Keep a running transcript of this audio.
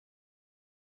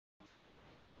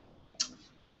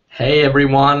Hey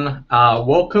everyone,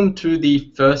 welcome to the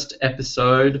first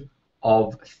episode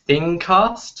of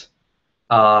ThingCast.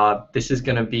 This is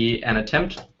going to be an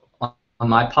attempt on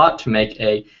my part to make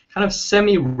a kind of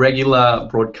semi-regular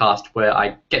broadcast where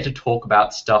I get to talk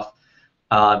about stuff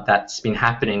that's been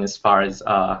happening as far as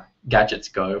gadgets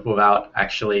go without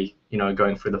actually,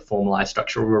 going through the formalized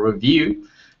structural review,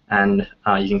 and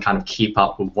you can kind of keep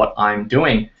up with what I'm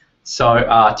doing.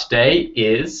 So today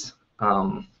is...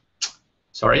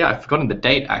 Sorry, I've forgotten the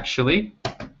date actually,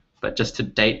 but just to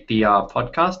date the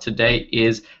podcast, today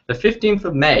is the 15th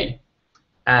of May,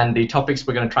 and the topics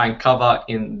we're going to try and cover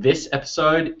in this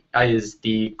episode is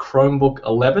the Chromebook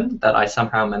 11 that I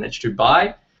somehow managed to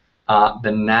buy,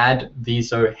 the NAD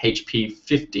Viso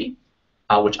HP50,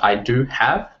 which I do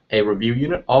have a review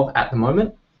unit of at the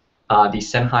moment, the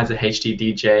Sennheiser HD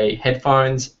DJ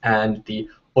headphones, and the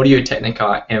Audio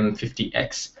Technica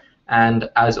M50X. And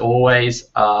as always,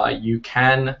 you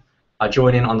can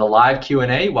join in on the live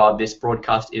Q&A while this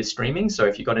broadcast is streaming. So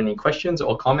if you've got any questions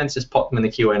or comments, just pop them in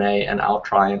the Q&A and I'll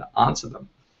try and answer them.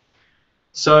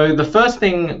 So the first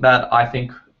thing that I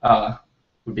think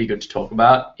would be good to talk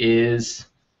about is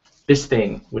this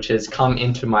thing, which has come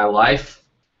into my life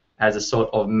as a sort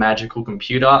of magical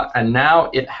computer, and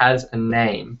now it has a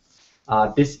name.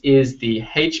 This is the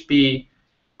HP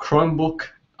Chromebook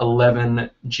 11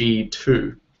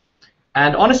 G2.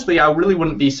 And honestly, I really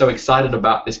wouldn't be so excited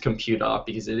about this computer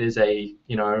because it is a,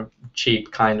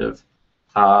 cheap kind of,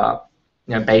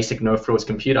 basic no-frills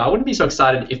computer. I wouldn't be so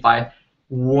excited if I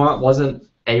wasn't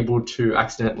able to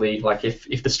accidentally,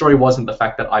 if the story wasn't the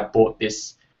fact that I bought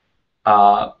this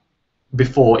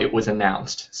before it was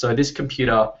announced. So this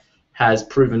computer has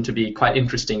proven to be quite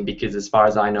interesting because, as far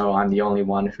as I know, I'm the only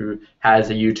one who has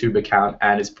a YouTube account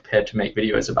and is prepared to make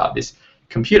videos about this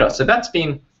computer. So that's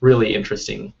been really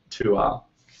interesting to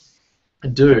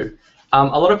do. A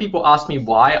lot of people ask me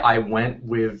why I went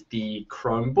with the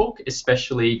Chromebook,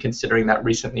 especially considering that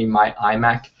recently my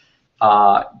iMac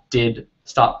did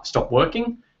stop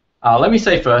working. Let me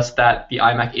say first that the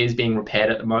iMac is being repaired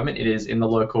at the moment. It is in the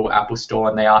local Apple store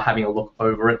and they are having a look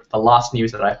over it. The last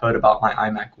news that I heard about my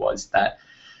iMac was that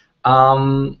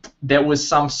there was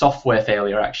some software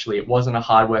failure, actually. It wasn't a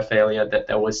hardware failure, that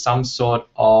there was some sort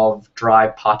of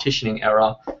drive partitioning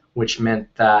error, which meant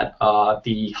that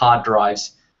the hard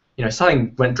drives,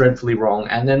 something went dreadfully wrong.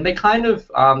 And then they kind of,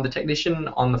 the technician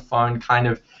on the phone kind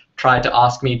of tried to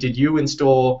ask me, did you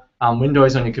install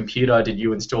Windows on your computer? Did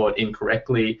you install it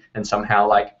incorrectly? And somehow,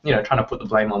 trying to put the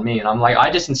blame on me. And I'm like,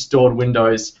 I just installed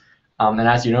Windows. And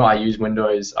as you know, I use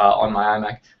Windows on my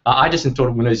iMac. I just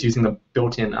installed Windows using the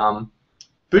built-in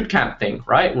boot camp thing,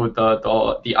 right, with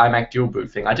the iMac dual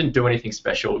boot thing. I didn't do anything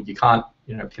special. You can't,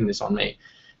 pin this on me.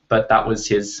 But that was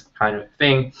his kind of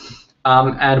thing.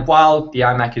 And while the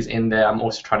iMac is in there, I'm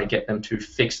also trying to get them to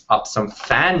fix up some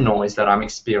fan noise that I'm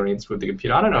experienced with the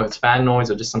computer. I don't know if it's fan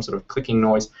noise or just some sort of clicking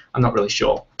noise. I'm not really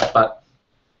sure. But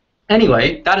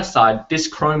anyway, that aside, this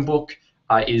Chromebook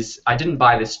I didn't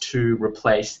buy this to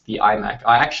replace the iMac.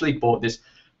 I actually bought this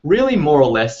really more or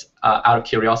less out of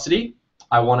curiosity.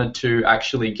 I wanted to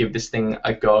actually give this thing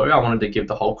a go. I wanted to give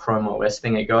the whole Chrome OS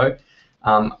thing a go.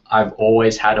 I've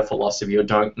always had a philosophy of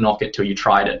don't knock it till you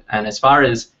tried it. And as far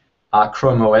as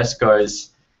Chrome OS goes,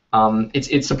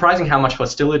 it's surprising how much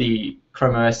hostility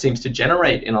Chrome OS seems to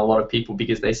generate in a lot of people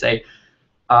because they say,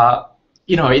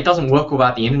 it doesn't work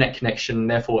without the internet connection,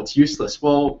 therefore it's useless.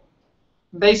 Well,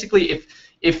 basically,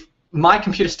 if my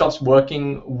computer stops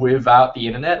working without the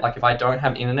internet, like if I don't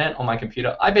have internet on my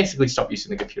computer, I basically stop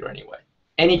using the computer anyway.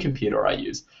 Any computer I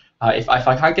use. If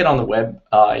I can't get on the web,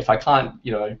 if I can't,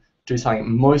 do something,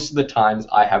 most of the times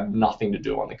I have nothing to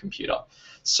do on the computer.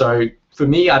 So for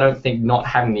me, I don't think not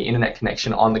having the internet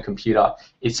connection on the computer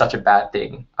is such a bad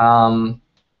thing.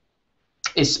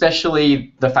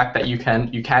 Especially the fact that you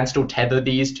can still tether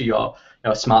these to your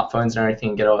smartphones and everything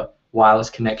and get a wireless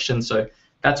connection. So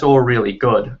that's all really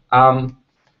good.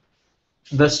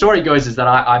 The story goes is that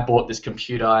I bought this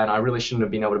computer and I really shouldn't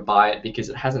have been able to buy it because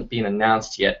it hasn't been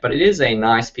announced yet, but it is a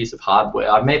nice piece of hardware.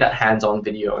 I've made that hands-on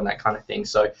video and that kind of thing,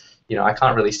 so I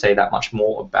can't really say that much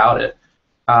more about it.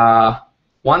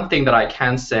 One thing that I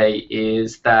can say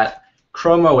is that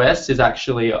Chrome OS is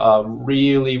actually a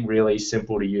really, really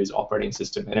simple to use operating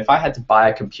system, and if I had to buy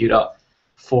a computer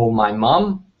for my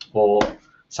mum or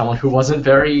someone who wasn't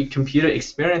very computer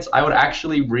experienced, I would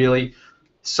actually really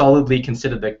solidly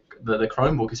consider the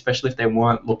Chromebook, especially if they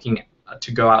weren't looking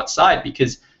to go outside,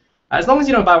 because as long as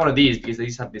you don't buy one of these, because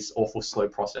these have this awful slow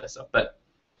processor. But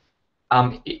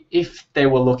if they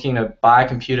were looking to buy a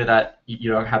computer that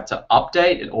you don't have to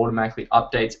update, it automatically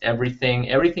updates everything.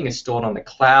 Everything is stored on the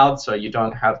cloud, so you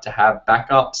don't have to have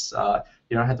backups.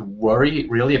 You don't have to worry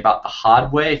really about the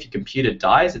hardware. If your computer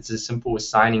dies, it's as simple as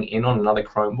signing in on another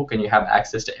Chromebook and you have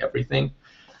access to everything.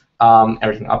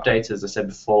 Everything updates, as I said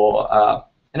before,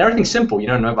 and everything's simple.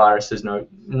 No viruses, none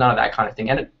of that kind of thing.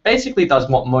 And it basically does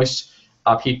what most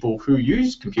people who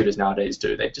use computers nowadays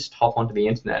do. They just hop onto the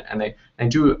internet and they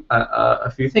do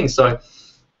a few things. So,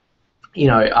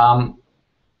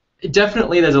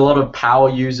 definitely there's a lot of power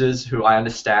users who I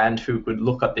understand who would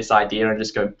look at this idea and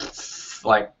just go,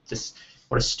 like, just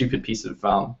what a stupid piece of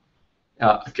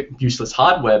useless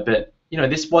hardware. But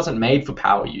this wasn't made for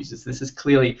power users. This is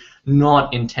clearly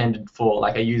not intended for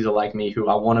like a user like me who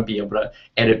I want to be able to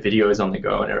edit videos on the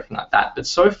go and everything like that. But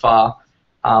so far,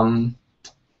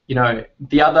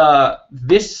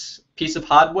 this piece of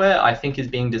hardware I think is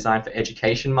being designed for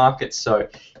education markets, so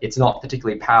it's not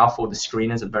particularly powerful. The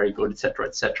screen isn't very good, etc.,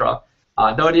 etc.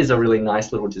 Though it is a really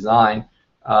nice little design.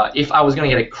 If I was going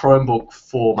to get a Chromebook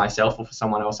for myself or for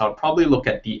someone else, I would probably look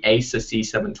at the Acer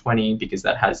C720 because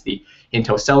that has the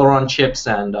Intel Celeron chips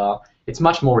and it's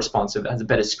much more responsive. It has a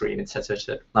better screen, etc.,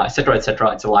 etc.,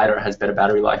 etc. It's lighter, it has better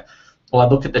battery life. Or I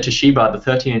looked at the Toshiba, the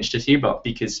 13-inch Toshiba,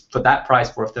 because for that price,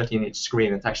 for a 13-inch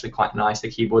screen, it's actually quite nice. The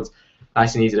keyboard's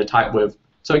nice and easy to type with.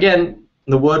 So again,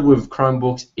 the word with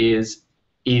Chromebooks is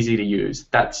easy to use.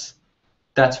 That's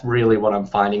really what I'm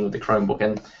finding with the Chromebook,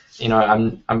 and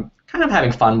I'm kind of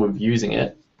having fun with using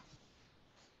it.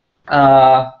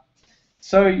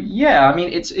 So yeah, I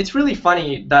mean, it's really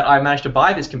funny that I managed to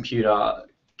buy this computer,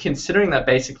 considering that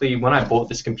basically when I bought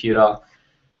this computer,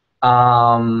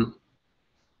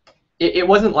 it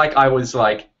wasn't like I was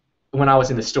like, when I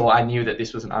was in the store, I knew that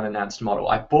this was an unannounced model.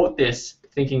 I bought this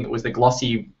thinking it was the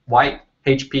glossy white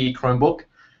HP Chromebook,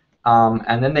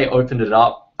 and then they opened it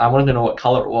up. I wanted to know what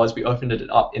color it was. We opened it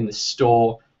up in the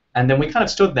store, and then we kind of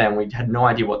stood there and we had no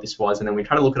idea what this was, and then we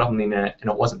tried to look it up on the internet and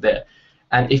it wasn't there.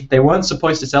 And if they weren't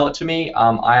supposed to sell it to me,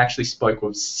 I actually spoke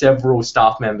with several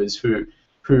staff members who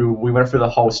we went through the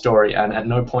whole story, and at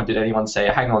no point did anyone say,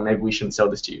 hang on, maybe we shouldn't sell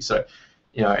this to you. So,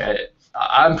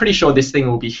 I'm pretty sure this thing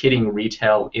will be hitting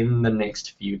retail in the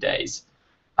next few days.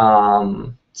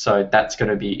 So that's going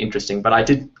to be interesting. But I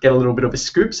did get a little bit of a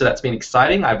scoop, so that's been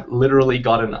exciting. I've literally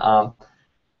gotten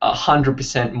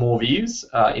 100% more views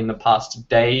in the past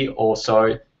day or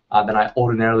so than I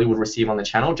ordinarily would receive on the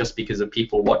channel, just because of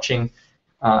people watching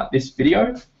this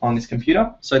video on this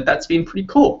computer. So that's been pretty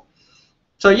cool.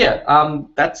 So yeah,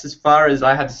 that's as far as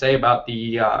I had to say about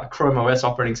the Chrome OS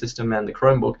operating system and the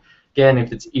Chromebook. Again,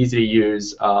 if it's easy to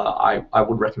use, I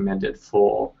would recommend it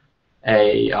for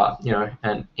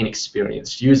an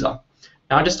inexperienced user.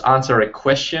 Now, I'll just answer a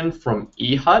question from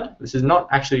Ehud. This is not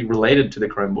actually related to the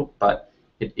Chromebook, but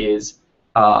it is,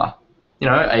 a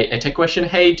tech question.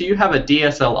 Hey, do you have a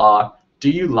DSLR? Do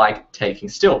you like taking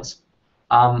stills?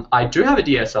 I do have a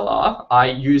DSLR. I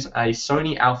use a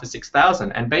Sony Alpha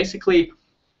 6000, and basically,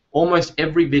 almost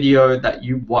every video that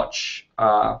you watch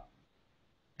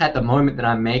at the moment that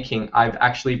I'm making, I've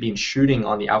actually been shooting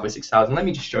on the Alpha 6000. Let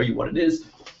me just show you what it is.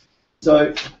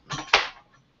 So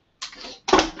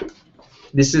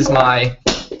this is my,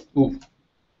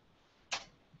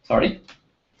 sorry,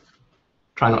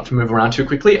 try not to move around too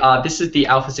quickly. This is the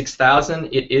Alpha 6000.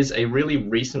 It is a really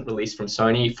recent release from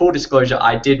Sony. Full disclosure,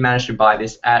 I did manage to buy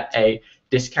this at a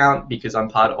discount because I'm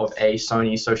part of a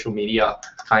Sony social media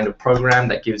kind of program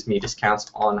that gives me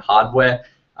discounts on hardware.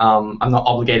 I'm not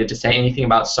obligated to say anything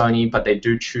about Sony, but they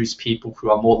do choose people who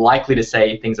are more likely to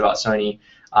say things about Sony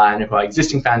and who are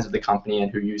existing fans of the company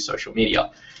and who use social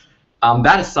media.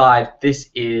 That aside,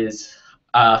 this is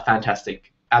a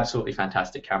fantastic, absolutely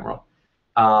fantastic camera.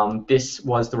 This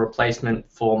was the replacement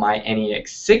for my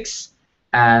NEX6,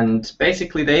 and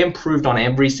basically they improved on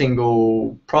every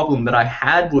single problem that I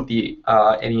had with the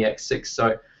NEX6.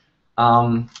 So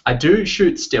I do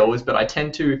shoot stills, but I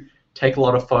tend to take a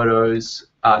lot of photos,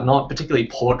 not particularly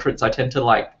portraits. I tend to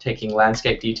like taking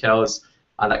landscape details,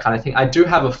 that kind of thing. I do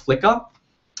have a Flickr.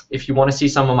 If you want to see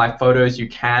some of my photos, you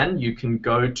can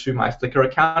go to my Flickr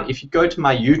account. If you go to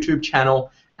my YouTube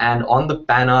channel, and on the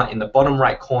banner in the bottom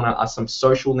right corner are some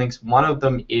social links. One of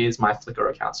them is my Flickr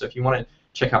account. So if you want to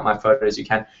check out my photos, you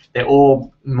can. They're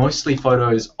all mostly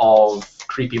photos of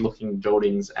creepy looking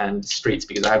buildings and streets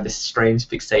because I have this strange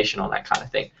fixation on that kind of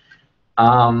thing.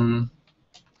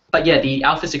 But yeah, the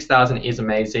Alpha 6000 is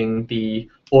amazing. The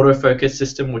autofocus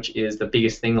system, which is the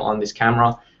biggest thing on this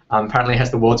camera, apparently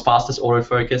has the world's fastest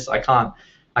autofocus. I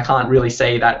can't really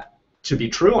say that to be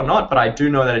true or not, but I do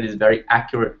know that it is very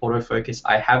accurate autofocus.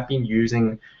 I have been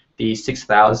using the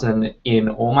 6000 in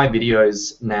all my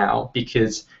videos now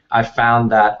because I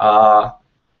found that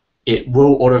it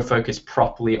will autofocus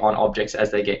properly on objects as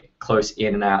they get close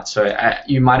in and out. So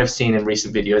you might have seen in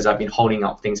recent videos I've been holding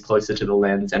up things closer to the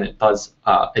lens, and it does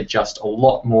adjust a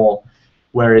lot more,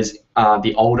 whereas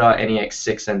the older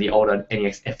NEX6 and the older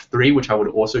NEX F3, which I would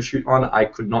also shoot on, I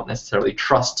could not necessarily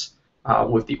trust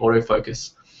with the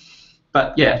autofocus.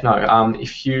 But yeah, no,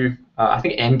 if you, I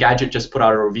think Engadget just put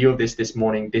out a review of this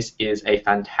morning. This is a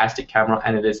fantastic camera,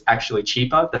 and it is actually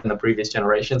cheaper than the previous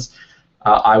generations.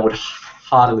 I would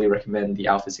heartily recommend the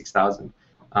Alpha 6000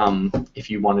 if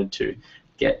you wanted to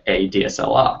get a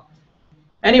DSLR.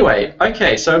 Anyway,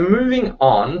 okay, so moving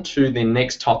on to the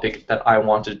next topic that I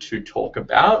wanted to talk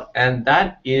about, and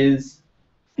that is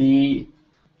the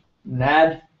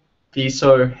NAD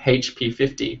Viso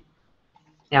HP50.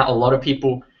 Now, a lot of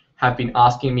people have been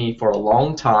asking me for a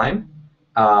long time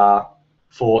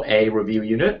for a review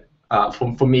unit,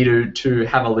 for me to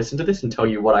have a listen to this and tell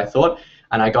you what I thought.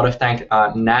 And I got to thank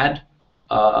NAD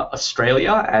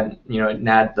Australia and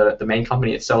NAD, the main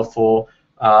company itself, for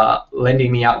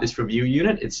lending me out this review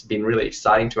unit. It's been really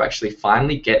exciting to actually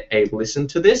finally get a listen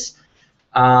to this.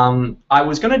 I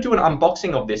was going to do an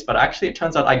unboxing of this, but actually it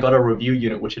turns out I got a review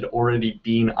unit which had already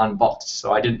been unboxed,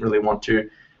 so I didn't really want to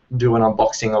do an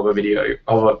unboxing of a video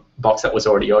of a box that was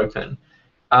already open.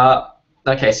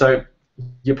 Okay, so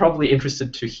you're probably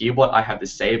interested to hear what I have to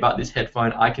say about this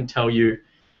headphone. I can tell you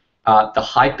the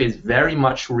hype is very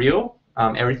much real.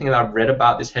 Everything that I've read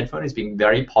about this headphone has been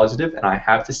very positive, and I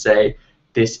have to say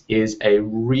this is a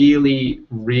really,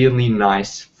 really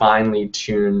nice, finely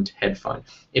tuned headphone.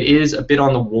 It is a bit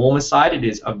on the warmer side. It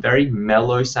is a very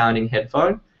mellow sounding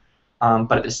headphone.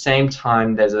 But at the same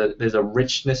time, there's a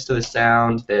richness to the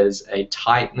sound. There's a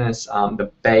tightness.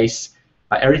 The bass,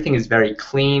 everything is very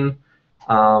clean.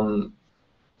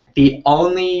 The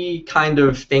only kind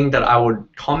of thing that I would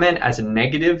comment as a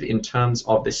negative in terms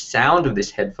of the sound of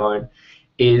this headphone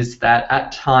is that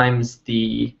at times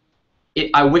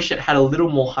I wish it had a little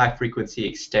more high frequency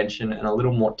extension and a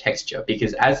little more texture,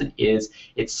 because as it is,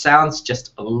 it sounds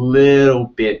just a little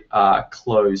bit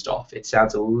closed off. It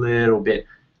sounds a little bit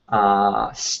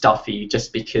stuffy,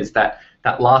 just because that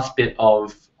last bit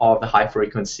of the high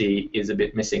frequency is a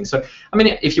bit missing. So, I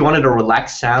mean, if you wanted a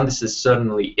relaxed sound, this is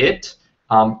certainly it.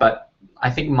 But I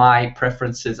think my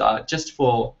preferences are just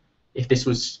for, if this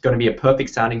was going to be a perfect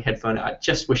sounding headphone, I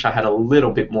just wish I had a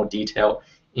little bit more detail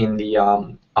in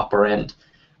the upper end.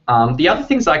 The other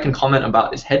things I can comment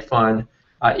about this headphone,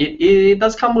 it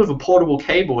does come with a portable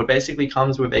cable. It basically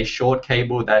comes with a short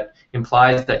cable that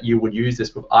implies that you would use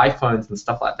this with iPhones and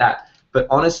stuff like that. But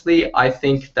honestly, I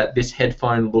think that this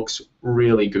headphone looks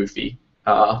really goofy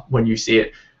when you see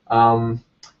it.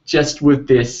 Just with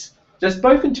this, just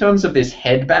both in terms of this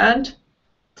headband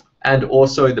and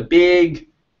also the big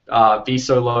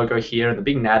Viso logo here and the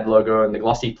big NAD logo and the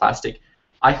glossy plastic,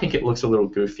 I think it looks a little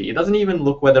goofy. It doesn't even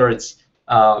look whether it's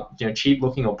cheap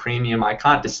looking or premium. I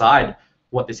can't decide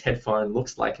what this headphone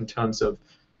looks like in terms of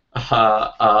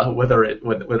whether it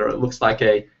looks like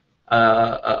a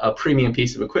premium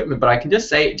piece of equipment, but I can just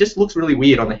say it just looks really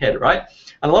weird on the head, right?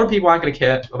 And a lot of people aren't going to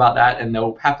care about that, and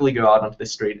they'll happily go out onto the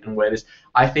street and wear this.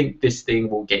 I think this thing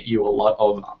will get you a lot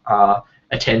of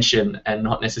attention, and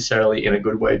not necessarily in a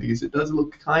good way, because it does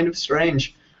look kind of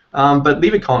strange. But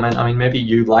leave a comment. I mean, maybe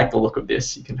you like the look of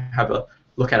this. You can have a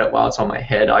look at it while it's on my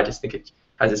head. I just think it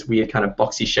has this weird kind of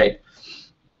boxy shape.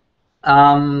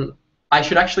 I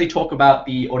should actually talk about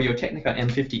the Audio-Technica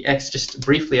M50X just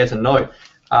briefly as a note.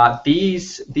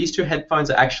 These two headphones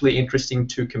are actually interesting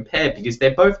to compare because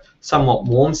they're both somewhat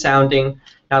warm sounding.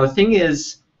 Now the thing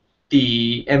is,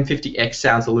 the M50X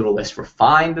sounds a little less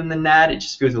refined than the NAD. It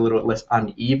just feels a little less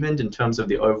uneven in terms of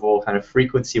the overall kind of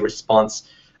frequency response,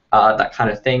 that kind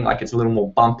of thing. Like, it's a little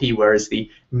more bumpy, whereas the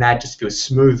NAD just feels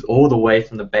smooth all the way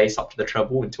from the bass up to the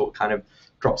treble until it kind of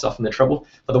drops off in the treble.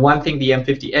 But the one thing the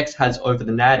M50X has over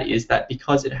the NAD is that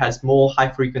because it has more high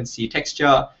frequency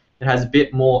texture, it has a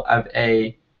bit more of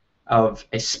a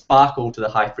sparkle to the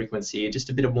high frequency, just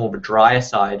a bit of more of a drier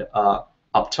side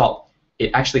up top.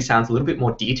 It actually sounds a little bit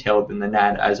more detailed than the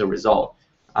NAD as a result.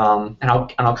 And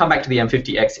I'll come back to the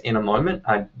M50X in a moment.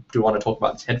 I do want to talk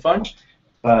about this headphone.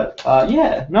 But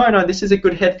yeah, no, this is a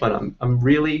good headphone. I'm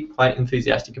really quite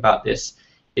enthusiastic about this.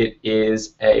 It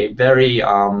is a very,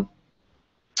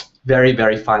 very,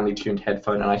 very finely tuned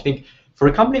headphone, and I think for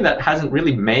a company that hasn't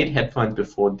really made headphones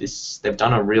before, they've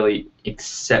done a really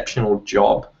exceptional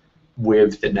job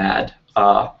with the NAD.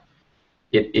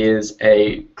 It is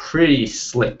a pretty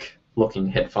slick looking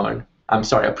headphone. I'm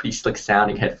sorry, a pretty slick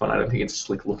sounding headphone. I don't think it's a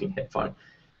slick looking headphone.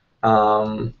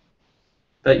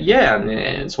 But yeah, and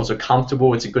it's also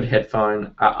comfortable. It's a good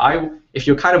headphone. If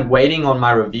you're kind of waiting on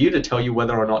my review to tell you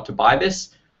whether or not to buy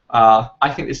this,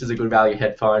 I think this is a good value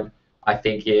headphone. I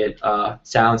think it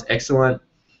sounds excellent,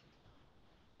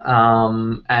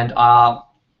 and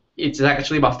it's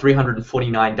actually about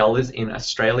 $349 in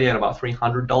Australia and about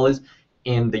 $300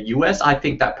 in the US. I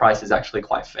think that price is actually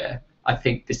quite fair. I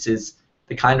think this is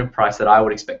the kind of price that I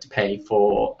would expect to pay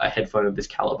for a headphone of this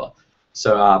caliber.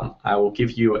 So I will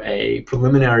give you a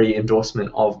preliminary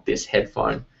endorsement of this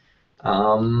headphone.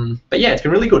 But yeah, it's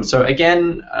been really good. So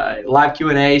again, live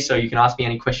Q&A, so you can ask me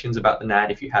any questions about the NAD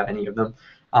if you have any of them.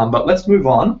 But let's move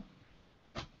on.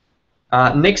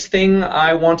 Next thing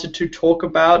I wanted to talk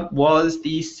about was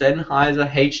the Sennheiser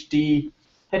HD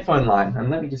headphone line. And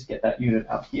let me just get that unit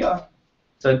up here.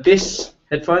 So this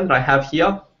headphone that I have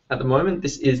here at the moment,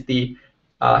 this is the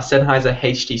Sennheiser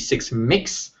HD6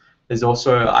 Mix. There's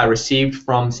also, I received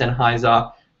from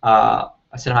Sennheiser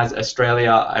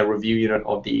Australia, a review unit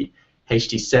of the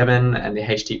HD7 and the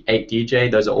HD8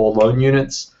 DJ. Those are all loan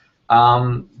units.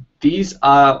 These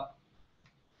are,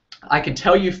 I can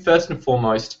tell you first and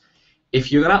foremost, if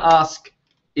you're going to ask,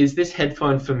 is this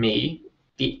headphone for me?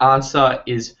 The answer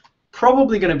is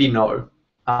probably going to be no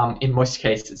in most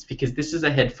cases, because this is a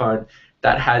headphone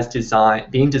that has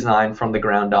been designed from the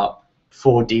ground up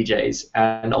for DJs,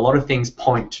 and a lot of things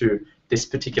point to this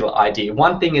particular idea.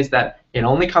 One thing is that it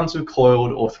only comes with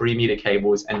coiled or 3-meter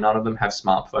cables, and none of them have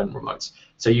smartphone remotes.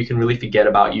 So you can really forget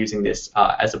about using this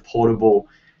as a portable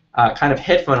kind of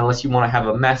headphone unless you want to have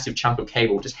a massive chunk of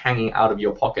cable just hanging out of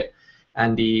your pocket.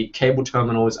 And the cable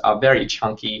terminals are very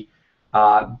chunky.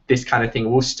 This kind of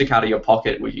thing will stick out of your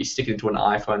pocket where you stick it into an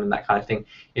iPhone and that kind of thing.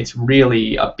 It's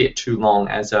really a bit too long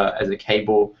as a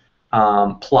cable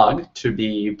plug to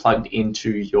be plugged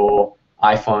into your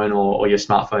iPhone or your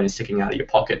smartphone and sticking out of your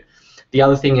pocket. The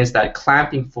other thing is that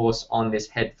clamping force on this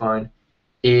headphone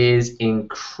is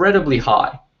incredibly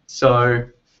high. So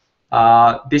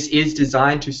this is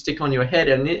designed to stick on your head,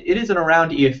 and it is an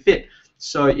around ear fit.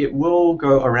 So it will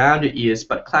go around your ears,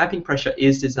 but clamping pressure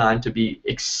is designed to be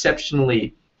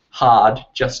exceptionally hard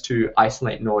just to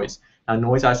isolate noise. Now,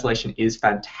 noise isolation is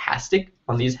fantastic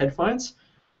on these headphones.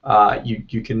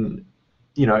 You can,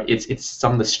 it's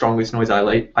some of the strongest noise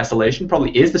isolation,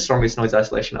 probably is the strongest noise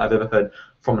isolation I've ever heard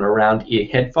from an around ear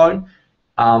headphone.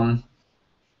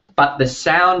 But the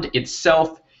sound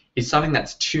itself is something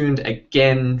that's tuned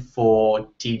again for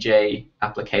DJ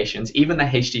applications. Even the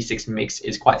HD6 Mix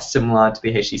is quite similar to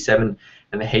the HD7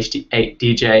 and the HD8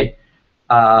 DJ.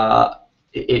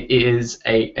 It is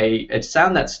a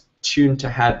sound that's tuned to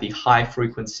have the high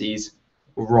frequencies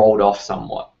rolled off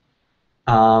somewhat.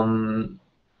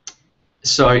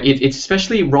 So it's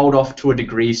especially rolled off to a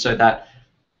degree so that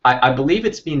I believe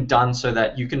it's been done so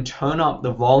that you can turn up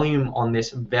the volume on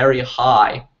this very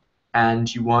high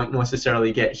and you won't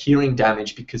necessarily get hearing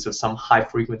damage because of some high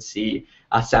frequency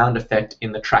sound effect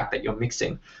in the track that you're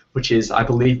mixing, which is, I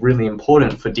believe, really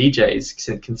important for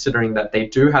DJs, considering that they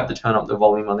do have to turn up the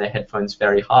volume on their headphones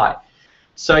very high.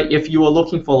 So if you were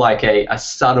looking for like a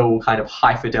subtle kind of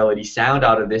high fidelity sound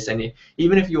out of this, and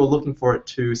even if you were looking for it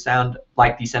to sound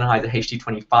like the Sennheiser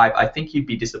HD25, I think you'd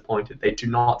be disappointed. They do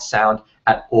not sound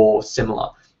at all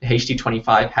similar. The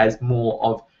HD25 has more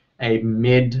of a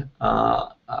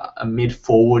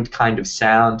mid-forward kind of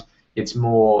sound. It's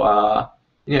more,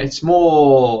 it's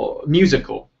more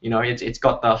musical. It's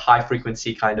got the high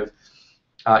frequency kind of,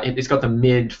 it's got the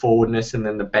mid-forwardness and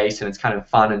then the bass, and it's kind of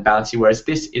fun and bouncy. Whereas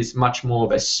this is much more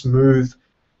of a smooth,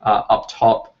 up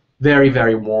top, very,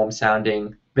 very warm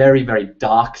sounding, very, very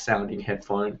dark sounding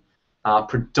headphone.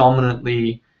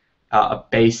 Predominantly a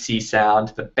bassy sound.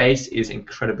 The bass is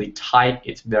incredibly tight.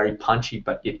 It's very punchy,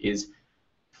 but it is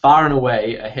far and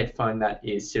away a headphone that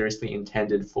is seriously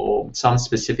intended for some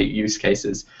specific use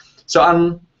cases. So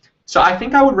I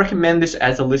think I would recommend this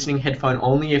as a listening headphone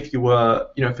only if you were,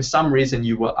 for some reason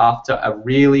you were after a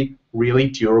really, really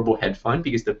durable headphone,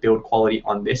 because the build quality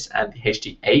on this and the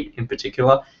HD8 in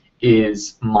particular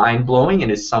is mind-blowing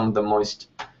and is some of the most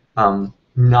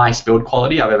nice build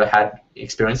quality I've ever had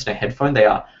experienced in a headphone. They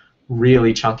are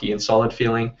really chunky and solid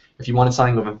feeling. If you wanted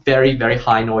something with a very, very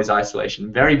high noise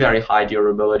isolation, very, very high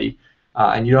durability,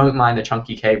 and you don't mind the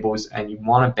chunky cables and you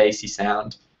want a bassy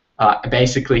sound,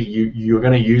 basically you're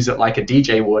going to use it like a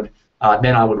DJ would,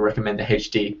 then I would recommend the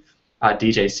HD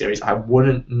DJ series. I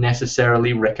wouldn't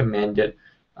necessarily recommend it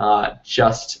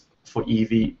just for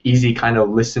easy kind of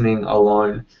listening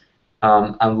alone,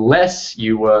 unless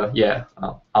you were,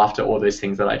 after all those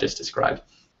things that I just described.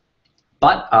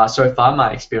 But so far,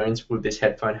 my experience with this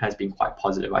headphone has been quite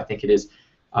positive. I think it is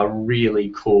a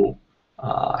really cool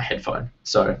headphone.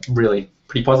 So really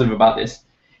pretty positive about this.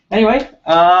 Anyway,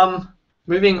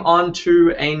 moving on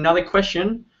to another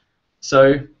question.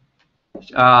 So,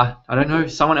 I don't know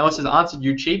if someone else has answered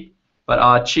you, Cheap,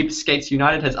 but Cheap Skates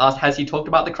United has asked, has he talked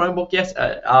about the Chromebook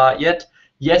yet?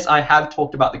 Yes, I have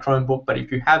talked about the Chromebook, but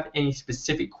if you have any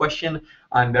specific question,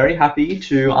 I'm very happy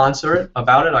to answer it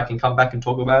about it. I can come back and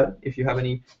talk about it if you have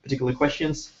any particular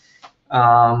questions.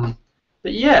 But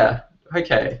yeah,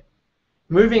 okay.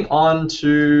 Moving on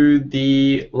to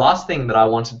the last thing that I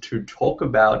wanted to talk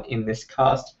about in this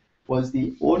cast was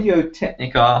the Audio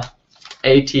Technica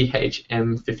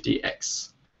ATH-M50X.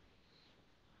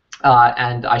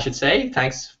 And I should say,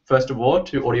 thanks first of all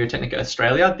to Audio Technica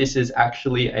Australia. This is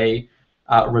actually a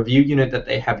review unit that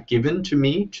they have given to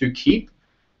me to keep.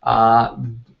 I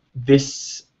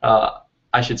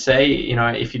should say, you know,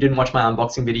 if you didn't watch my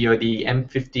unboxing video, the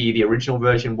M50, the original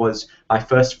version, was my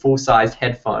first full-sized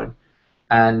headphone.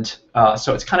 And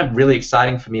so it's kind of really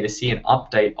exciting for me to see an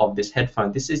update of this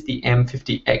headphone. This is the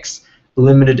M50X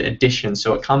limited edition,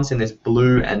 so it comes in this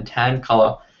blue and tan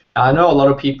color. Now, I know a lot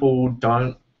of people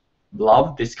don't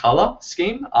love this color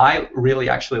scheme. I really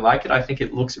actually like it. I think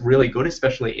it looks really good,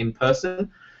 especially in person,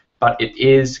 but it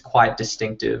is quite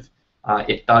distinctive.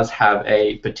 It does have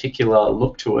a particular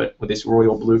look to it with this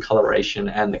royal blue coloration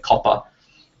and the copper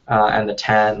and the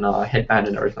tan headband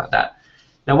and everything like that.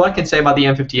 Now, what I can say about the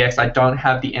M50X, I don't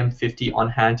have the M50 on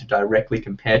hand to directly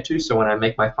compare to, so when I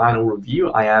make my final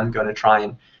review, I am going to try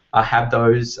and have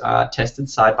those tested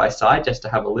side by side just to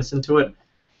have a listen to it.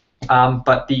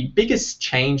 But the biggest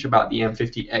change about the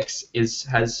M50X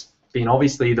has been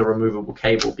obviously the removable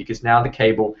cable, because now the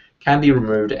cable can be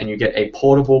removed and you get a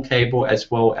portable cable as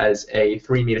well as a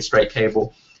 3-meter straight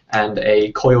cable and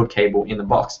a coiled cable in the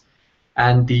box.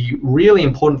 And the really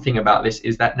important thing about this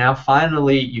is that now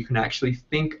finally you can actually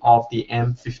think of the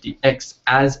M50X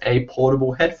as a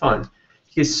portable headphone.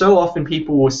 Because so often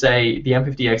people will say the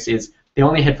M50X is the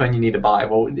only headphone you need to buy.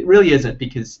 Well, it really isn't,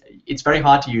 because it's very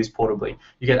hard to use portably.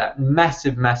 You get that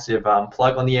massive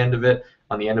plug on the end of it,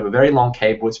 on the end of a very long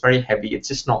cable. It's very heavy. It's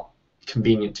just not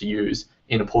convenient to use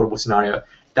in a portable scenario.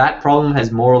 That problem has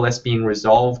more or less been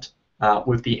resolved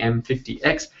with the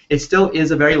M50X. It still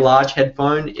is a very large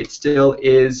headphone. It still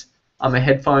is a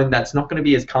headphone that's not going to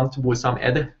be as comfortable as some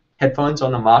other headphones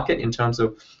on the market in terms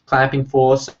of clamping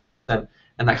force and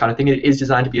that kind of thing. It is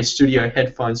designed to be a studio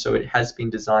headphone, so it has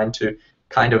been designed to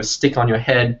kind of stick on your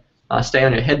head, stay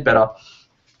on your head better.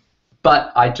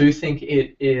 But I do think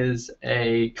it is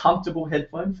a comfortable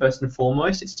headphone, first and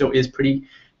foremost. It still is pretty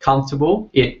comfortable.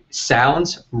 It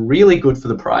sounds really good for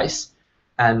the price.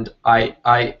 And I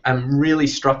am really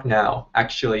struck now,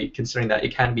 actually, considering that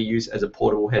it can be used as a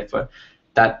portable headphone,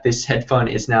 that this headphone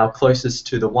is now closest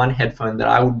to the one headphone that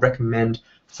I would recommend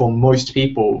for most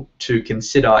people to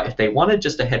consider if they wanted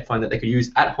just a headphone that they could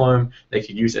use at home, they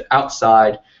could use it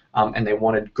outside, and they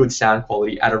wanted good sound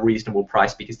quality at a reasonable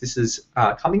price, because this is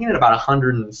coming in at about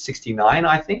 $169,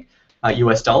 I think,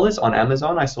 US dollars on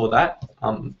Amazon. I saw that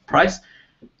price.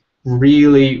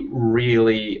 Really,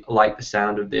 really like the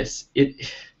sound of this.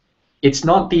 It's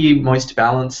not the most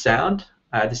balanced sound,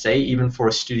 I have to say, even for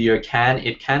a studio can.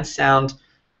 It can sound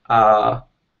a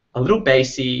little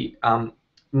bassy,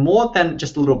 more than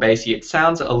just a little bassy. It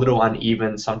sounds a little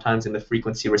uneven sometimes in the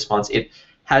frequency response. It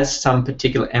has some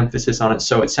particular emphasis on it,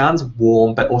 so it sounds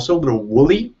warm, but also a little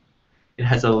woolly. It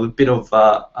has a bit of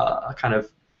a kind of,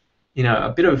 you know, a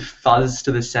bit of fuzz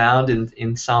to the sound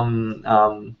in some,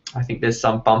 I think there's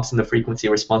some bumps in the frequency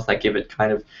response that give it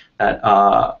kind of that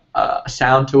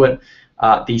sound to it.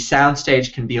 The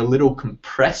soundstage can be a little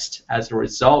compressed as a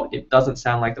result. It doesn't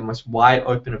sound like the most wide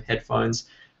open of headphones.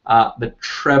 The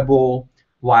treble,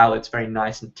 while it's very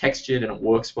nice and textured and it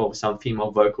works well with some female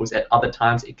vocals, at other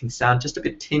times it can sound just a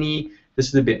bit tinny, this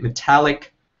is a bit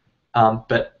metallic,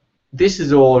 but this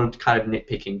is all kind of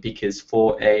nitpicking, because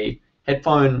for a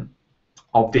headphone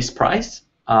of this price,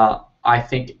 I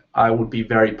think I would be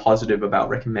very positive about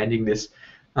recommending this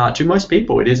to most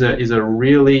people. It is a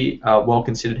really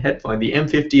well-considered headphone. The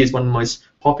M50 is one of the most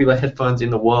popular headphones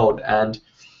in the world, and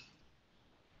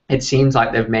it seems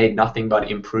like they've made nothing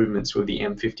but improvements with the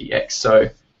M50X. So,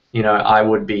 you know, I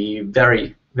would be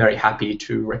very, very happy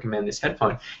to recommend this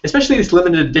headphone, especially this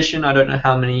limited edition. I don't know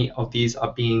how many of these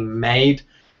are being made,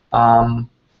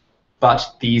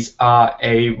 but these are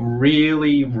a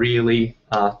really, really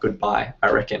good buy, I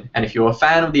reckon. And if you're a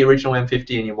fan of the original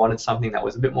M50 and you wanted something that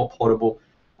was a bit more portable,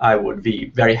 I would be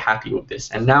very happy with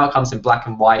this. And now it comes in black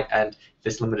and white and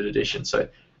this limited edition, so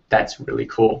that's really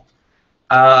cool.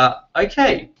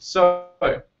 Okay, so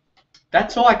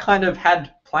that's all I kind of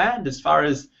had planned as far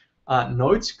as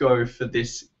notes go for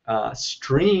this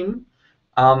stream.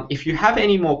 If you have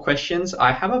any more questions,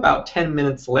 I have about 10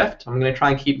 minutes left. I'm going to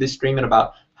try and keep this stream at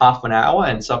about half an hour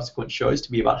and subsequent shows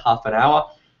to be about half an hour.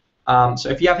 So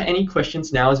if you have any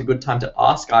questions, now is a good time to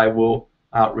ask. I will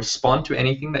respond to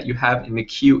anything that you have in the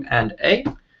Q&A.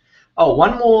 Oh,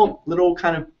 one more little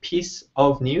kind of piece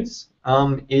of news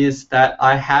is that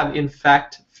I have in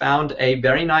fact found a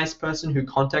very nice person who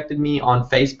contacted me on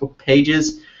Facebook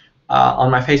pages,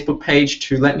 on my Facebook page,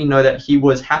 to let me know that he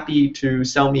was happy to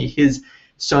sell me his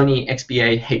Sony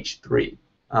XBA H3.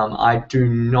 I do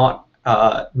not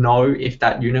know if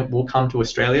that unit will come to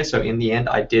Australia, so in the end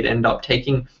I did end up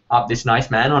taking up this nice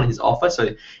man on his offer, so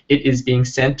it is being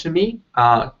sent to me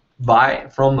from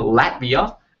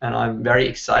Latvia, and I'm very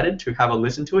excited to have a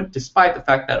listen to it, despite the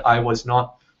fact that I was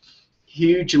not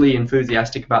hugely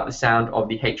enthusiastic about the sound of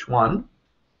the H1.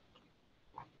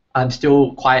 I'm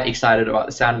still quite excited about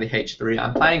the sound of the H3.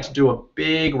 I'm planning to do a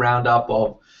big roundup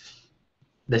of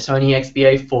the Sony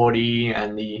XBA40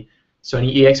 and the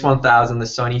Sony EX1000, the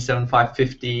Sony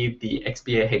 7550, the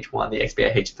XBA H1, the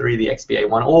XBA H3, the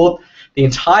XBA1, all the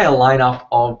entire lineup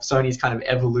of Sony's kind of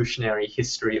evolutionary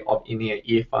history of in-ear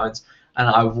earphones. And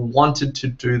I've wanted to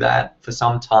do that for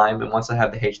some time, and once I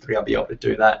have the H3, I'll be able to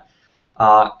do that.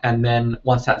 And then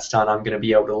once that's done, I'm going to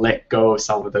be able to let go of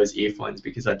some of those earphones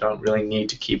because I don't really need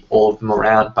to keep all of them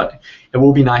around. But it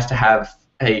will be nice to have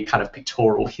a kind of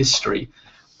pictorial history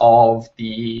of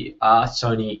the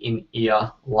Sony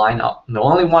in-ear lineup. And the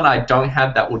only one I don't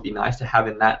have that would be nice to have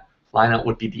in that lineup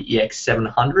would be the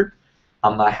EX700.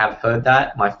 I have heard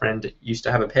that. My friend used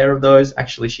to have a pair of those.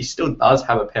 Actually, she still does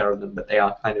have a pair of them, but they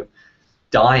are kind of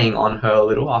dying on her a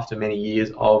little after many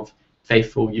years of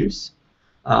faithful use.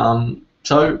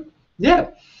 So,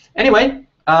 yeah. Anyway,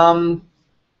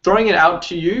 throwing it out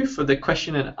to you for the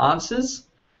question and answers.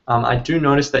 I do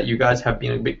notice that you guys have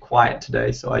been a bit quiet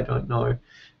today, so I don't know.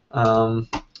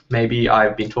 Maybe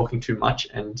I've been talking too much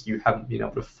and you haven't been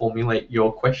able to formulate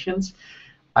your questions.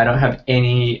 I don't have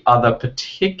any other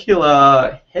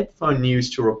particular headphone news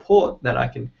to report that I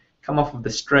can come off of the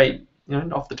straight,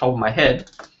 off the top of my head.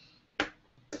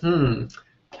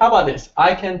 How about this?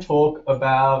 I can talk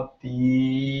about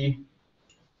the...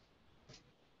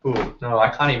 Ooh, no, I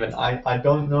can't even. I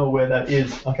don't know where that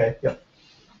is. Okay, yep.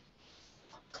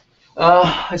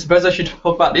 I suppose I should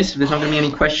talk about this if there's not going to be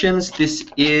any questions. This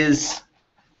is...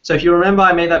 So if you remember,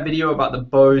 I made that video about the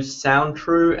Bose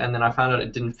SoundTrue, and then I found out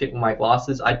it didn't fit with my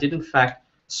glasses. I did, in fact,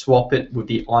 swap it with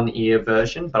the on-ear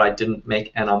version, but I didn't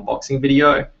make an unboxing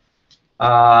video.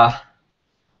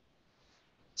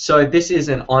 So this is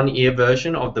an on-ear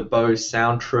version of the Bose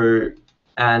SoundTrue,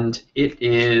 and it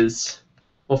is...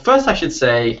 Well, first I should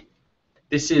say,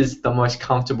 this is the most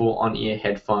comfortable on-ear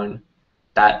headphone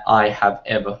that I have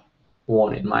ever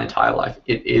worn in my entire life.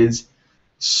 It is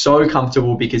so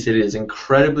comfortable because it is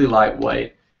incredibly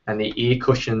lightweight and the ear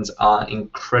cushions are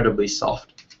incredibly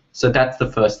soft. So that's the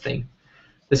first thing.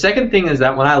 The second thing is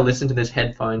that when I listen to this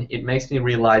headphone, it makes me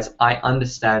realize I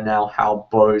understand now how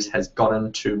Bose has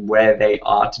gotten to where they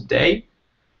are today.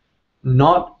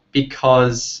 Not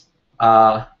because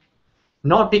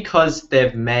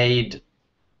they've made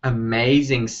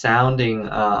amazing sounding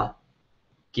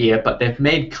gear, but they've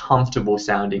made comfortable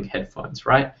sounding headphones,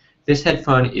 right? This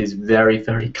headphone is very,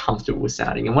 very comfortable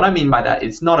sounding. And what I mean by that,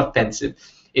 it's not offensive.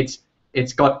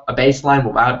 It's got a bass line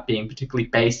without being particularly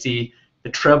bassy. The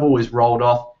treble is rolled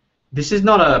off. This is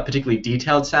not a particularly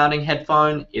detailed sounding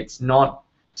headphone. It's not,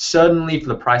 certainly for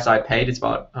the price I paid, it's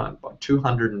about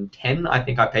 $210 I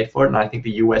think I paid for it, and I think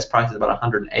the US price is about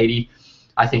 $180.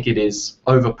 I think it is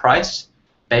overpriced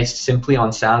based simply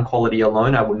on sound quality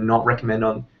alone. I would not recommend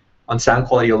on sound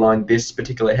quality alone this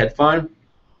particular headphone,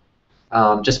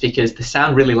 just because the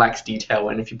sound really lacks detail,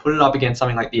 and if you put it up against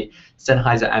something like the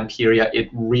Sennheiser Amperia, it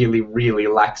really, really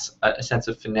lacks a sense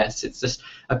of finesse. It's just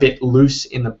a bit loose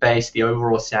in the bass. The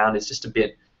overall sound is just a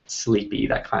bit sleepy,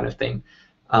 that kind of thing.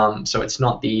 So it's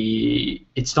not the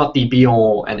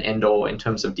be-all and end-all in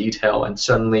terms of detail, and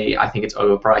certainly I think it's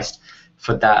overpriced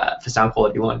for sound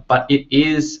quality alone. But it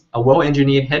is a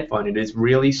well-engineered headphone. It is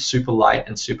really super light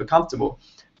and super comfortable.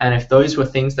 And if those were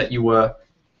things that you were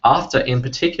after in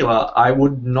particular, I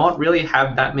would not really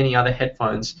have that many other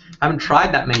headphones. I haven't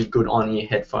tried that many good on-ear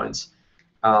headphones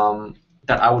that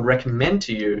I would recommend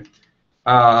to you.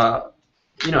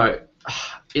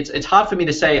 It's hard for me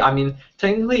to say. I mean,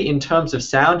 technically in terms of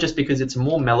sound, just because it's a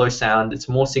more mellow sound, it's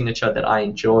more signature that I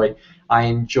enjoy. I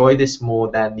enjoy this more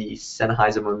than the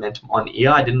Sennheiser Momentum on-ear.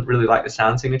 I didn't really like the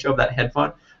sound signature of that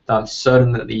headphone, though I'm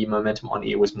certain that the Momentum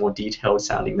on-ear was more detailed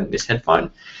sounding than this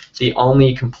headphone. The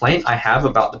only complaint I have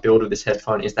about the build of this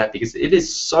headphone is that because it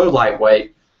is so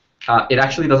lightweight, it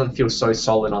actually doesn't feel so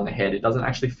solid on the head. It doesn't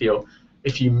actually feel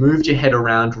if you moved your head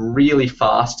around really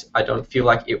fast, I don't feel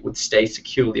like it would stay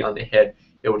securely on the head.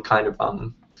 It would kind of,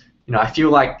 you know, I feel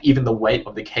like even the weight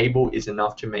of the cable is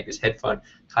enough to make this headphone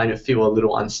kind of feel a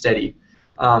little unsteady.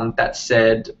 That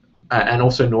said, and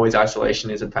also noise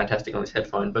isolation isn't fantastic on this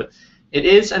headphone, but it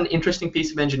is an interesting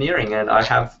piece of engineering, and I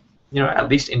have, you know, at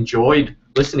least enjoyed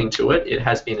listening to it. It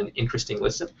has been an interesting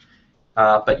listen.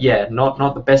 But yeah, not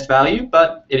the best value,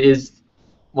 but it is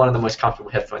one of the most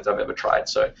comfortable headphones I've ever tried.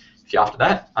 So if you're after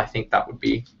that, I think that would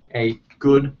be a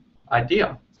good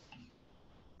idea.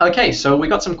 Okay, so we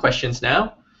got some questions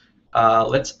now.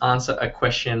 Let's answer a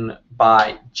question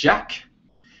by Jack.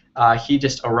 He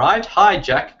just arrived. Hi,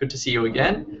 Jack. Good to see you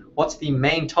again. What's the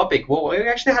main topic? Well, we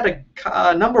actually had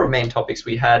a number of main topics.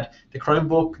 We had the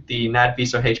Chromebook, the NAD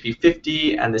Viso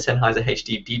HP50, and the Sennheiser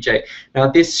HD DJ. Now,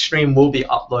 this stream will be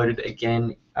uploaded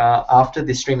again after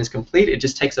this stream is complete. It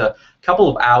just takes a couple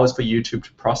of hours for YouTube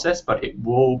to process, but it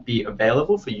will be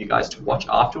available for you guys to watch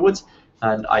afterwards.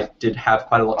 And I did have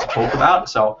quite a lot to talk about,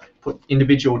 so I'll put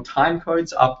individual time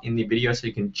codes up in the video so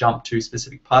you can jump to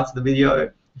specific parts of the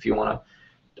video if you want to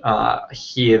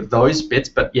hear those bits.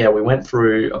 But yeah, we went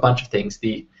through a bunch of things: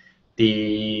 the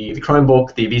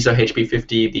Chromebook, the Viso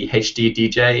HP50, the HD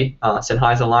DJ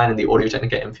Sennheiser line, and the Audio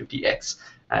Technica M50X.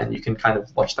 And you can kind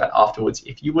of watch that afterwards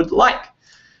if you would like.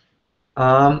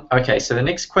 Okay, so the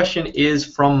next question is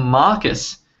from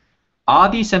Marcus. Are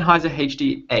the Sennheiser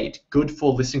HD8 good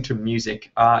for listening to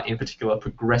music, in particular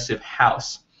progressive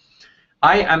house?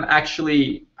 I am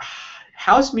actually...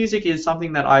 House music is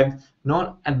something that I'm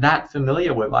not that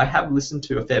familiar with. I have listened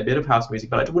to a fair bit of house music,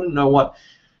 but I wouldn't know what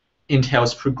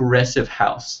entails progressive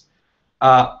house.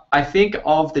 I think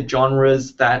of the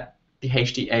genres that the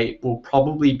HD8 will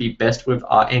probably be best with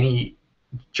are any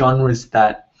genres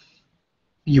that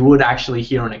you would actually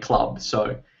hear in a club.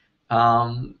 So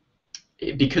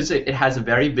because it has a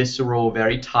very visceral,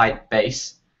 very tight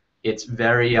bass, it's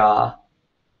very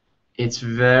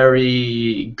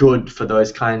good for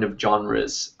those kind of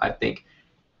genres, I think.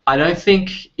 I don't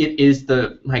think it is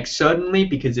certainly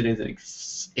because it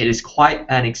is quite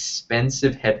an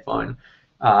expensive headphone,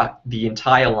 the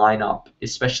entire lineup,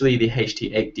 especially the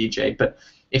HD8 DJ. But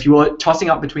if you were tossing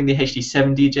up between the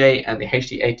HD7 DJ and the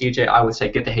HD8 DJ, I would say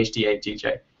get the HD8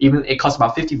 DJ. Even it costs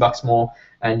about $50 more,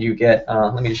 and you get,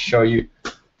 let me just show you,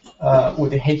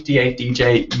 with the HD8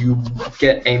 DJ, you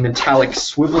get a metallic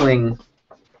swiveling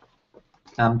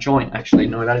joint. Actually,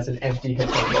 no, that is an empty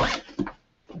headphone.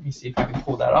 Let me see if I can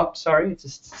pull that up. Sorry, it's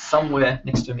just somewhere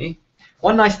next to me.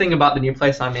 One nice thing about the new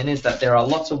place I'm in is that there are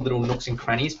lots of little nooks and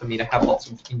crannies for me to have lots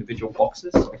of individual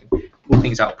boxes, so I can pull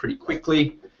things out pretty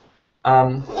quickly.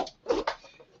 The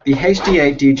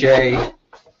HD8 DJ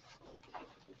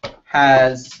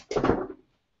has...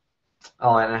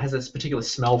 Oh, and it has this particular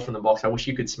smell from the box. I wish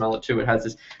you could smell it too. It has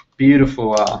this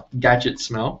beautiful gadget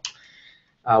smell,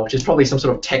 which is probably some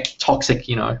sort of toxic,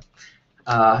 you know,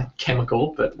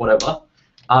 chemical, but whatever.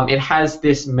 It has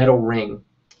this metal ring,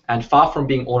 and far from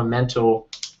being ornamental,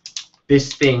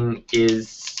 this thing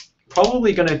is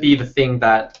probably going to be the thing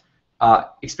that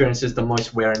experiences the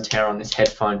most wear and tear on this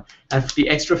headphone. And for the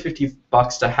extra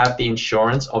 $50 to have the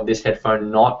insurance of this headphone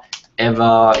not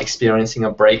ever experiencing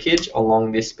a breakage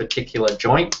along this particular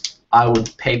joint, I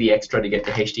would pay the extra to get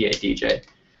the HD8 DJ.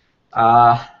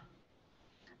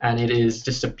 And it is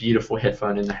just a beautiful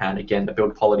headphone in the hand. Again, the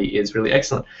build quality is really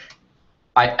excellent.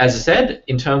 As I said,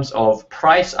 in terms of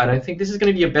price, I don't think this is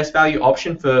going to be a best value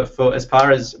option for as far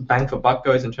as bang for buck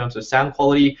goes in terms of sound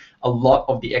quality. A lot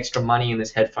of the extra money in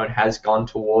this headphone has gone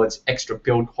towards extra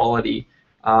build quality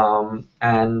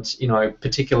and, you know,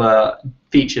 particular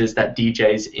features that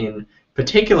DJs in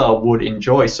particular would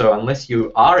enjoy. So unless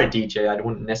you are a DJ, I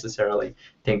wouldn't necessarily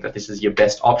think that this is your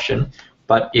best option.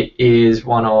 But it is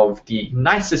one of the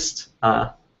nicest,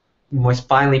 most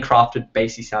finely crafted,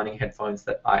 bassy sounding headphones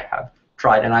that I have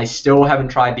tried. And I still haven't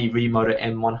tried the V-Motor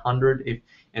M100, if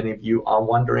any of you are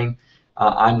wondering.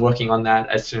 I'm working on that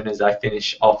as soon as I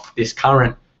finish off this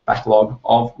current backlog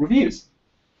of reviews.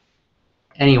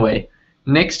 Anyway,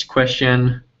 next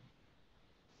question.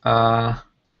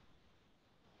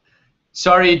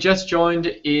 Sorry, just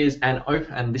joined is an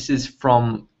open, and this is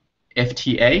from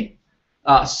FTA.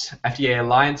 FTA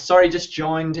Alliance. Sorry, just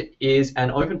joined is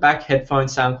an open back headphone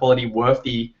sound quality worth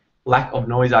the lack of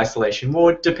noise isolation? Well,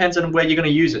 it depends on where you're going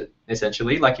to use it,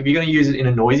 essentially. Like if you're going to use it in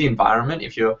a noisy environment,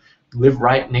 if you live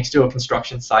right next to a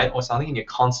construction site or something and you're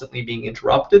constantly being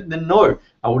interrupted, then no,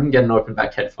 I wouldn't get an open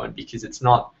back headphone because it's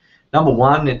not, number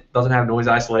one, it doesn't have noise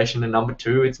isolation, and number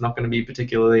two, it's not going to be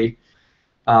particularly,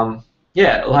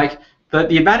 yeah, like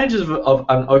The advantages of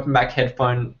an open back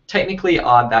headphone technically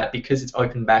are that because it's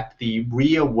open back, the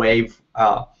rear wave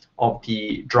of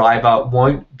the driver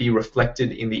won't be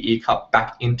reflected in the ear cup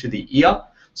back into the ear,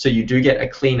 so you do get a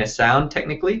cleaner sound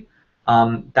technically.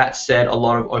 That said, a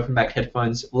lot of open back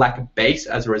headphones lack bass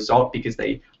as a result because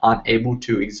they aren't able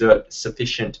to exert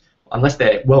sufficient, unless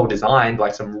they're well designed,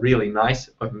 like some really nice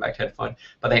open back headphone,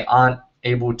 but they aren't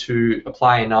able to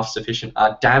apply enough sufficient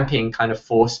damping kind of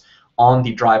force on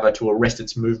the driver to arrest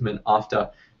its movement after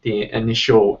the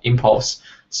initial impulse.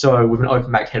 So with an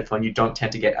open back headphone, you don't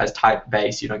tend to get as tight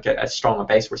bass, you don't get as strong a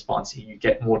bass response, you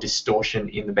get more distortion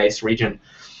in the bass region.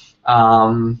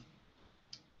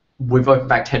 With open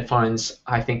back headphones,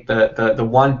 I think the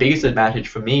one biggest advantage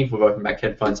for me with open back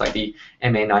headphones like the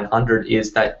MA900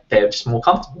 is that they're just more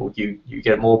comfortable. You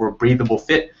get more of a breathable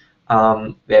fit.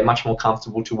 They're much more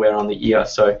comfortable to wear on the ear.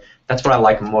 So that's what I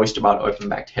like most about open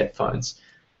back headphones.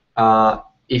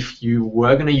 If you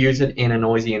were going to use it in a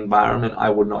noisy environment, I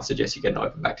would not suggest you get an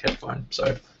open back headphone.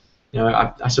 So,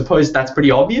 I suppose that's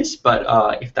pretty obvious, but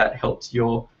if that helps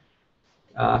your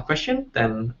question,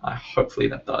 then hopefully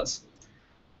that does.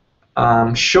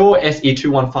 Shure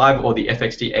SE215 or the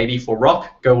FXT80 for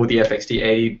rock. Go with the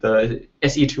FXT80. The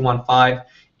SE215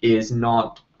 is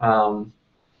not.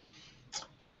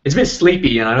 It's a bit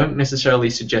sleepy, and I don't necessarily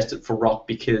suggest it for rock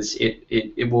because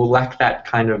it will lack that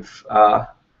kind of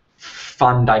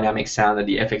fun dynamic sound that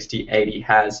the FXT80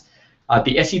 has.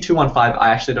 The SE215 I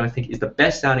actually don't think is the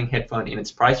best sounding headphone in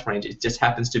its price range. It just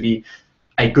happens to be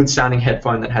a good sounding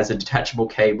headphone that has a detachable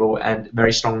cable and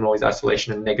very strong noise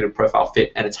isolation and negative profile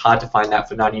fit, and it's hard to find that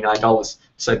for $99.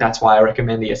 So that's why I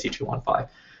recommend the SE215.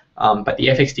 But the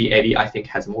FXT80 I think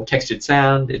has a more textured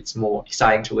sound. It's more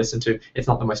exciting to listen to. It's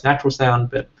not the most natural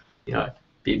sound, but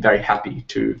be very happy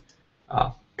to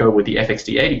go with the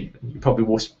FXT80. You probably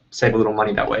will save a little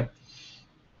money that way.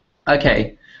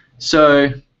 Okay, so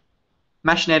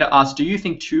Machinator asks, do you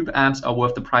think tube amps are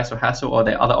worth the price or hassle, or are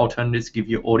there other alternatives to give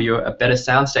your audio a better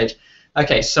soundstage?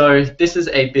 Okay, so this is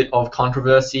a bit of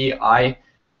controversy. I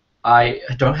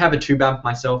don't have a tube amp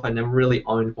myself. I never really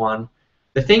owned one.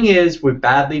 The thing is, with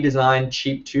badly designed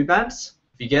cheap tube amps,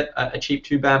 if you get a cheap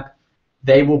tube amp,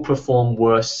 they will perform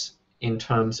worse in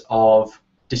terms of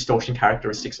distortion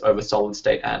characteristics over solid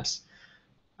state amps.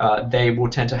 They will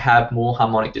tend to have more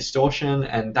harmonic distortion,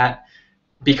 and that,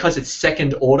 because it's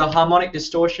second order harmonic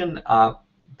distortion,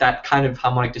 that kind of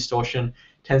harmonic distortion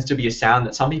tends to be a sound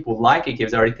that some people like. It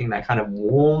gives everything that kind of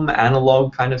warm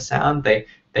analog kind of sound. They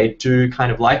do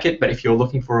kind of like it, but if you're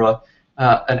looking for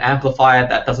an amplifier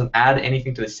that doesn't add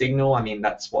anything to the signal, I mean,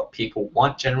 that's what people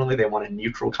want generally. They want a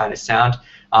neutral kind of sound.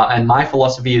 And my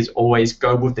philosophy is always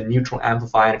go with the neutral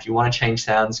amplifier, and if you want to change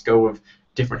sounds, go with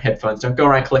different headphones. Don't go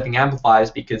around collecting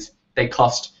amplifiers because they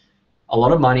cost a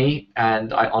lot of money,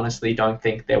 and I honestly don't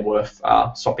think they're worth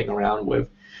swapping around with.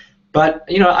 But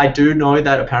I do know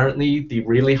that apparently the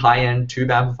really high-end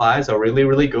tube amplifiers are really,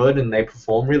 really good, and they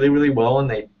perform really, really well, and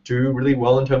they do really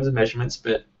well in terms of measurements.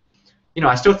 But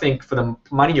I still think for the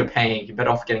money you're paying, you're better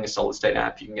off getting a solid-state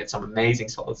amp. You can get some amazing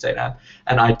solid-state amp,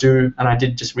 and I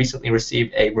did just recently receive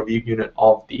a review unit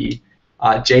of the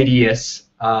JDS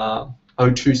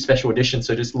O2 Special Edition.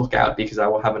 So just look out because I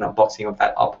will have an unboxing of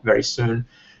that up very soon.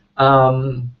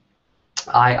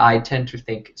 I tend to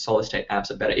think solid-state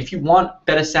amps are better. If you want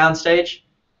better soundstage,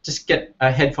 just get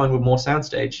a headphone with more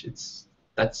soundstage.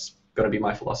 That's got to be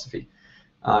my philosophy.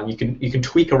 You can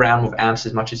tweak around with amps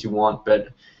as much as you want, but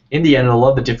in the end, a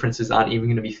lot of the differences aren't even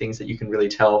going to be things that you can really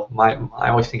tell. I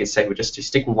always think it's safer just to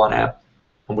stick with one amp,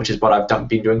 which is what I've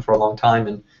been doing for a long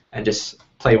time, and just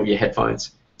play with your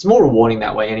headphones. It's more rewarding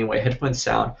that way anyway. Headphones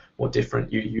sound more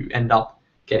different. You end up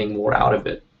getting more out of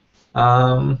it.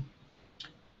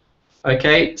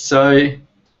 Okay, so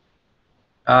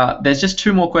there's just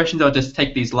two more questions. I'll just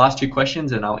take these last two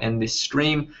questions and I'll end this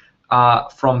stream.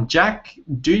 From Jack,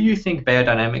 do you think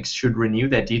Beyerdynamics should renew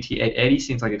their DT880?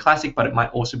 Seems like a classic, but it might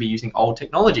also be using old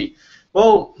technology.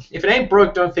 Well, if it ain't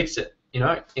broke, don't fix it,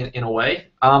 in a way.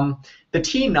 The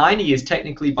T90 is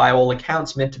technically, by all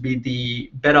accounts, meant to be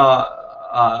the better,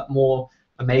 more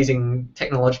amazing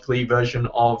technologically version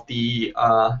of the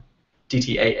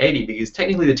DT880, because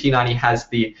technically the T90 has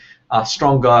the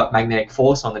stronger magnetic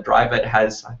force on the driver. It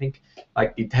has, I think,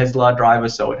 like the Tesla driver,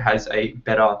 so it has a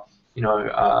better,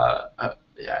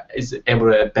 is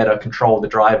able to better control the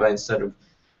driver instead of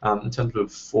in terms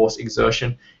of force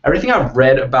exertion. Everything I've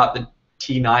read about the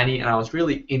T90, and I was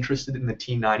really interested in the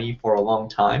T90 for a long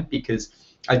time because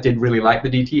I did really like the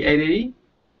DT880.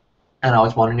 and I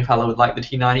was wondering if I would like the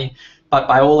T90. But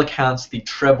by all accounts, the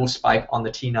treble spike on the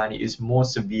T90 is more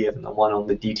severe than the one on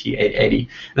the DT880.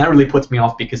 And that really puts me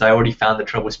off because I already found the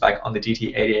treble spike on the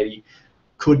DT880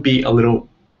 could be a little,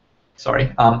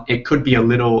 it could be a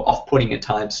little off-putting at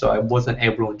times, so I wasn't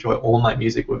able to enjoy all my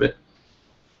music with it.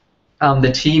 The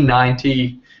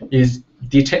T90 is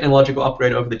the technological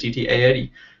upgrade over the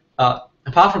DT880.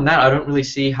 Apart from that, I don't really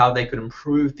see how they could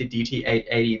improve the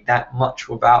DT880 that much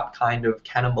without kind of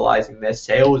cannibalizing their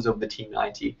sales of the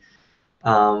T90.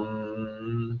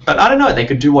 But I don't know, they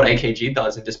could do what AKG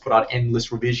does and just put out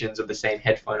endless revisions of the same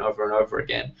headphone over and over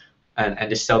again and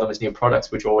just sell them as new products,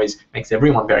 which always makes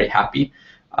everyone very happy.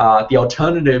 The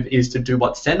alternative is to do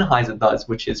what Sennheiser does,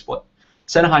 which is what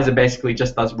Sennheiser basically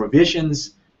just does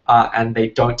revisions and they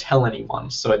don't tell anyone.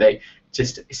 So they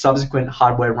just, subsequent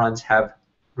hardware runs have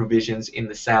revisions in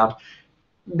the sound.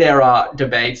 There are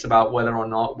debates about whether or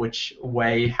not which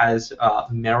way has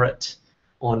merit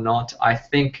or not. I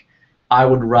think I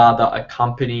would rather a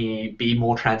company be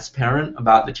more transparent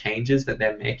about the changes that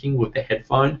they're making with the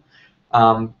headphone.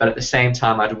 But at the same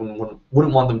time, I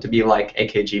wouldn't want them to be like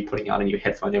AKG putting out a new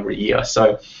headphone every year.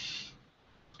 So,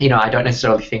 you know, I don't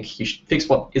necessarily think you should fix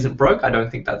what isn't broke. I don't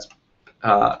think that's.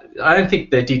 I don't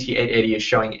think the DT880 is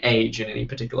showing age in any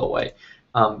particular way.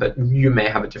 But you may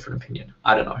have a different opinion.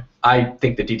 I don't know. I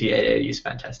think the DT880 is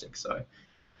fantastic. So,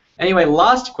 anyway,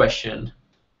 last question,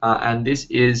 and this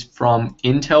is from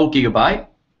Intel Gigabyte.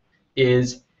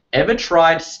 Is ever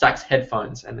tried Stax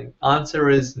headphones? And the answer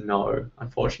is no.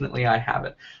 Unfortunately, I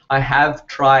haven't. I have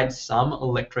tried some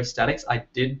electrostatics. I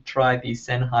did try the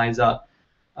Sennheiser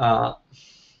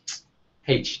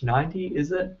H90,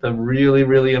 is it? The really,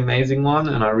 really amazing one,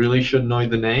 and I really should know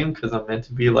the name because I'm meant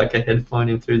to be like a headphone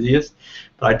enthusiast,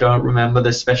 but I don't remember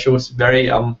the special,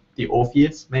 the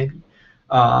Orpheus, maybe.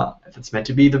 If it's meant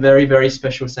to be the very, very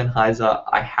special Sennheiser,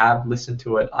 I have listened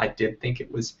to it. I did think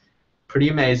it was pretty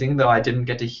amazing, though I didn't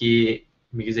get to hear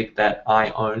music that I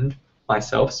owned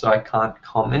myself, so I can't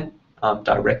comment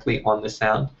directly on the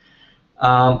sound.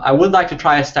 I would like to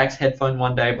try a Stax headphone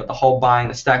one day, but the whole buying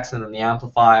the Stax and then the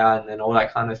amplifier and then all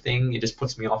that kind of thing, it just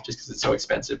puts me off just because it's so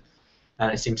expensive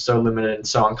and it seems so limited and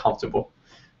so uncomfortable.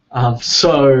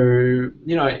 So,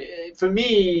 you know, for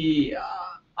me,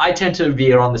 I tend to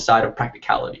veer on the side of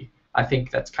practicality. I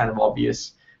think that's kind of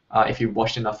obvious if you've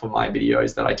watched enough of my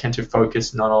videos, that I tend to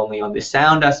focus not only on the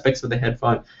sound aspects of the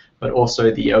headphone, but also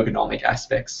the ergonomic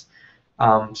aspects.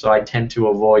 So I tend to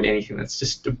avoid anything that's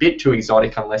just a bit too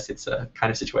exotic unless it's a kind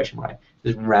of situation where I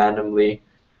just randomly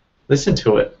listen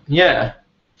to it. Yeah.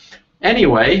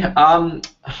 Anyway,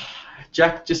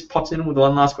 Jack just pops in with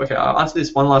one last question. I'll answer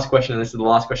this one last question, and this is the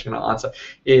last question I'll answer.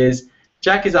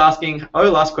 Jack is asking,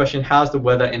 last question, how's the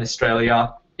weather in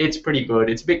Australia? It's pretty good.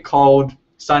 It's a bit cold,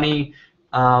 sunny.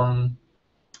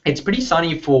 It's pretty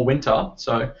sunny for winter,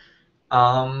 so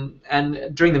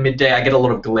and during the midday I get a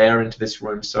lot of glare into this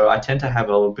room, so I tend to have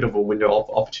a little bit of a window of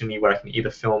opportunity where I can either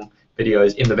film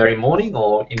videos in the very morning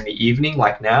or in the evening,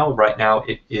 like now. Right now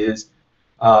it is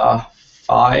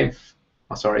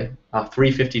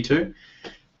 3:52.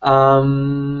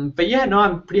 But yeah, no,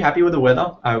 I'm pretty happy with the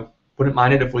weather. I wouldn't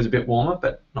mind it if it was a bit warmer,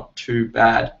 but not too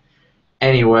bad.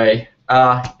 Anyway,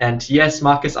 and yes,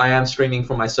 Marcus, I am streaming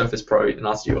from my Surface Pro in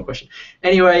answer to your question.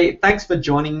 Anyway, thanks for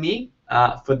joining me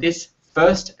for this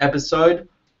first episode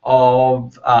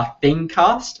of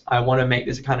ThingCast. I want to make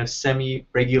this a kind of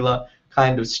semi-regular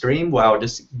kind of stream where I'll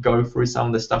just go through some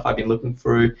of the stuff I've been looking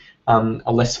through,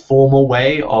 a less formal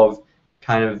way of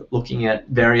kind of looking at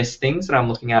various things that I'm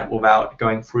looking at without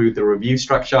going through the review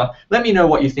structure. Let me know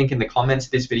what you think in the comments.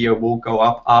 This video will go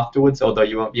up afterwards, although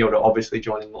you won't be able to obviously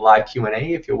join in the live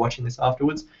Q&A if you're watching this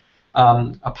afterwards.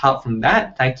 Apart from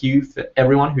that, thank you for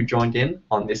everyone who joined in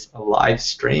on this live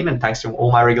stream, and thanks to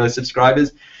all my regular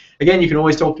subscribers. Again, you can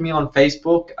always talk to me on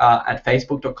Facebook at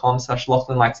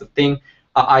facebook.com/LachlanLikesAthing.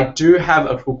 I do have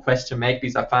a request to make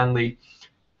because I finally,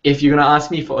 if you're going to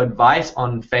ask me for advice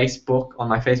on Facebook, on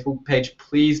my Facebook page,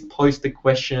 please post the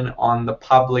question on the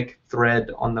public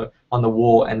thread on the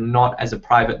wall and not as a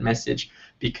private message,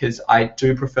 because I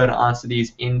do prefer to answer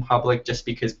these in public just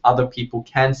because other people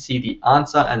can see the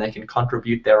answer and they can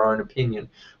contribute their own opinion,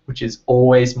 which is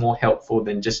always more helpful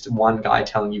than just one guy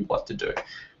telling you what to do.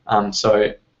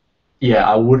 So yeah,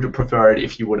 I would prefer it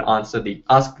if you would ask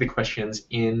the questions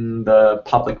in the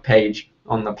public page,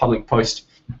 on the public post.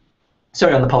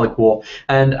 Sorry, on the public wall.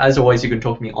 And as always, you can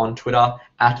talk to me on Twitter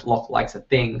at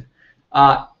LachLikesAthing.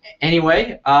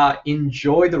 Anyway,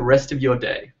 enjoy the rest of your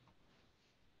day.